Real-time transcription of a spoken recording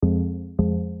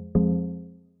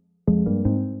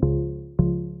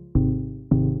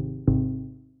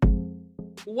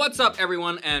What's up,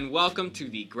 everyone, and welcome to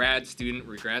the Grad Student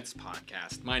Regrets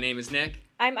podcast. My name is Nick.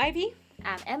 I'm Ivy.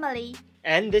 I'm Emily.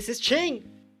 And this is Ching.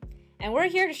 And we're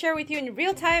here to share with you in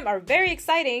real time our very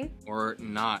exciting, or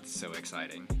not so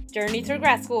exciting, journey through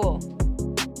grad school.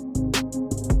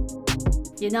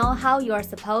 You know how you're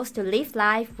supposed to live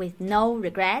life with no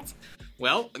regrets?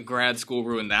 Well, grad school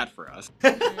ruined that for us.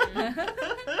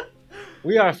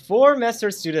 We are 4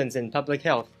 master's students in public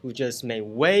health who just made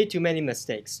way too many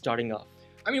mistakes starting off.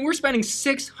 I mean, we're spending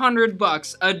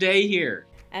 $600 a day here.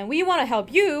 And we want to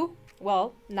help you,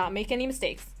 not make any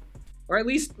mistakes. Or at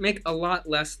least make a lot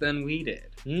less than we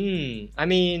did. I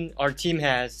mean, our team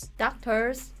has...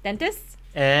 Doctors, Dentists,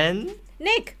 And...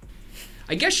 Nick.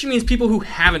 I guess she means people who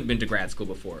haven't been to grad school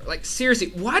before. Like,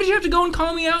 seriously, why did you have to go and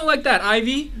call me out like that,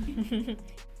 Ivy?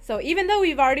 So even though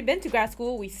we've already been to grad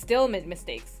school, we still made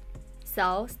mistakes.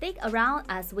 So stick around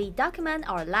as we document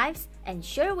our lives and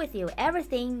share with you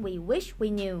everything we wish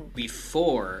we knew.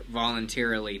 Before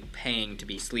voluntarily paying to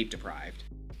be sleep deprived.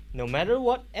 No matter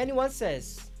what anyone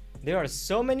says, there are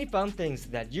so many fun things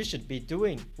that you should be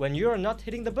doing when you are not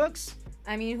hitting the books.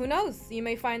 I mean, who knows? You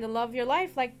may find the love of your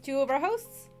life like 2 of our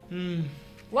hosts.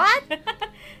 What?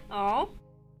 Oh.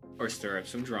 Or stir up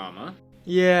some drama.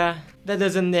 Yeah, that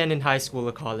doesn't end in high school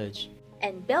or college.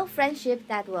 And build friendship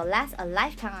that will last a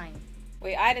lifetime.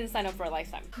 Wait, I didn't sign up for a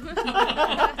lifetime.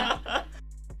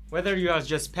 Whether you are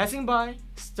just passing by,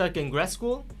 stuck in grad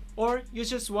school, or you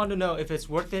just want to know if it's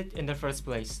worth it in the first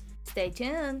place. Stay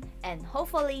tuned and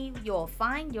hopefully you'll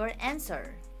find your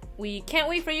answer. We can't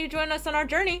wait for you to join us on our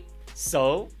journey.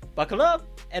 So, buckle up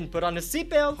and put on the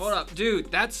seatbelts. Hold up,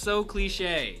 dude, that's so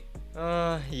cliche.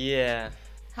 Yeah.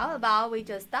 How about we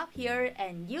just stop here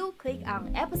and you click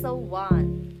on episode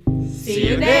 1. See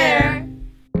you there.